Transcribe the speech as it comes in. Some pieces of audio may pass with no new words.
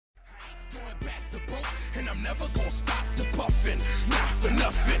and I'm never gonna stop the puffin'. Not for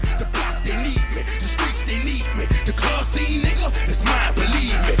nothing. The block they need me, the streets they need me, the club scene, nigga, it's mine.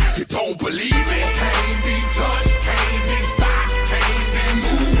 Believe me, you don't believe me. Can't be touched, can't be stopped, can't be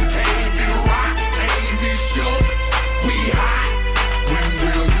moved, can't be rocked, can't be shook. We hot. When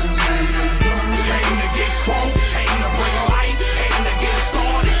will you niggas learn? Came to get crunk, came to bring life, came to get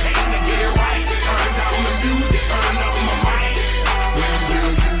started, came to get right. Turn down the music, turn up my mic. When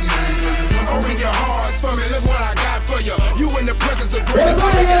will you niggas learn? Open your hearts for me, look what I got for you. You in the presence of greatness.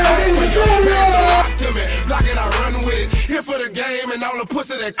 To me, block it, I run with it. Here for the game and all the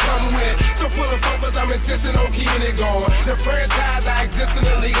pussy that come with it. So full of focus, I'm insisting on keeping it going. The franchise, I exist in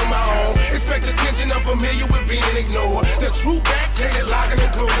a league of my own. Expect attention, I'm familiar with being ignored. The true backdated, locking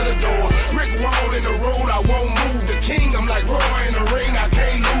and closing the door. Brick wall in the road, I won't move. The king, I'm like Roy in the ring, I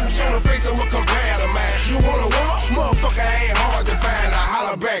can't lose. Show the face of what compare to mine. You wanna walk? Motherfucker ain't hard to find. I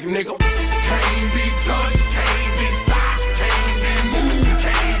holler back, nigga. Can't be touched, can't be stopped, can't be moved,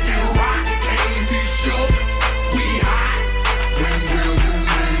 can't be rocked, can't be shook. We hot. When will you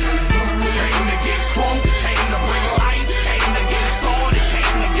niggas learn? Came to get crunk, came to bring life, came to get started,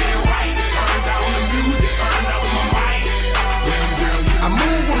 came to get right. Turn down the music, turn up my mic. When will you? I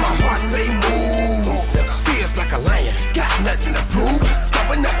move when my heart say move. Feels like a lion, got nothing to prove.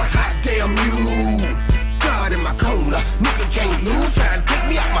 Stubborn as a hot damn mule. God in my corner, nigga can't lose. Try to take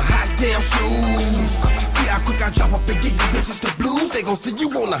me out my hot damn shoes. See how quick I drop up and get you bitches the blues. They gon' see you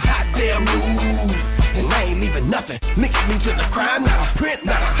on a hot damn news. And I ain't leaving nothing. Linking me to the crime, not a print,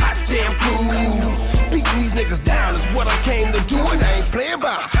 not a hot damn clue. Beating these niggas down is what I came to do, and I ain't playing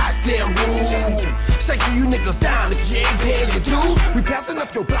by a hot damn rule. Shaking you niggas down if you ain't paying your dues. We passing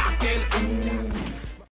up your block and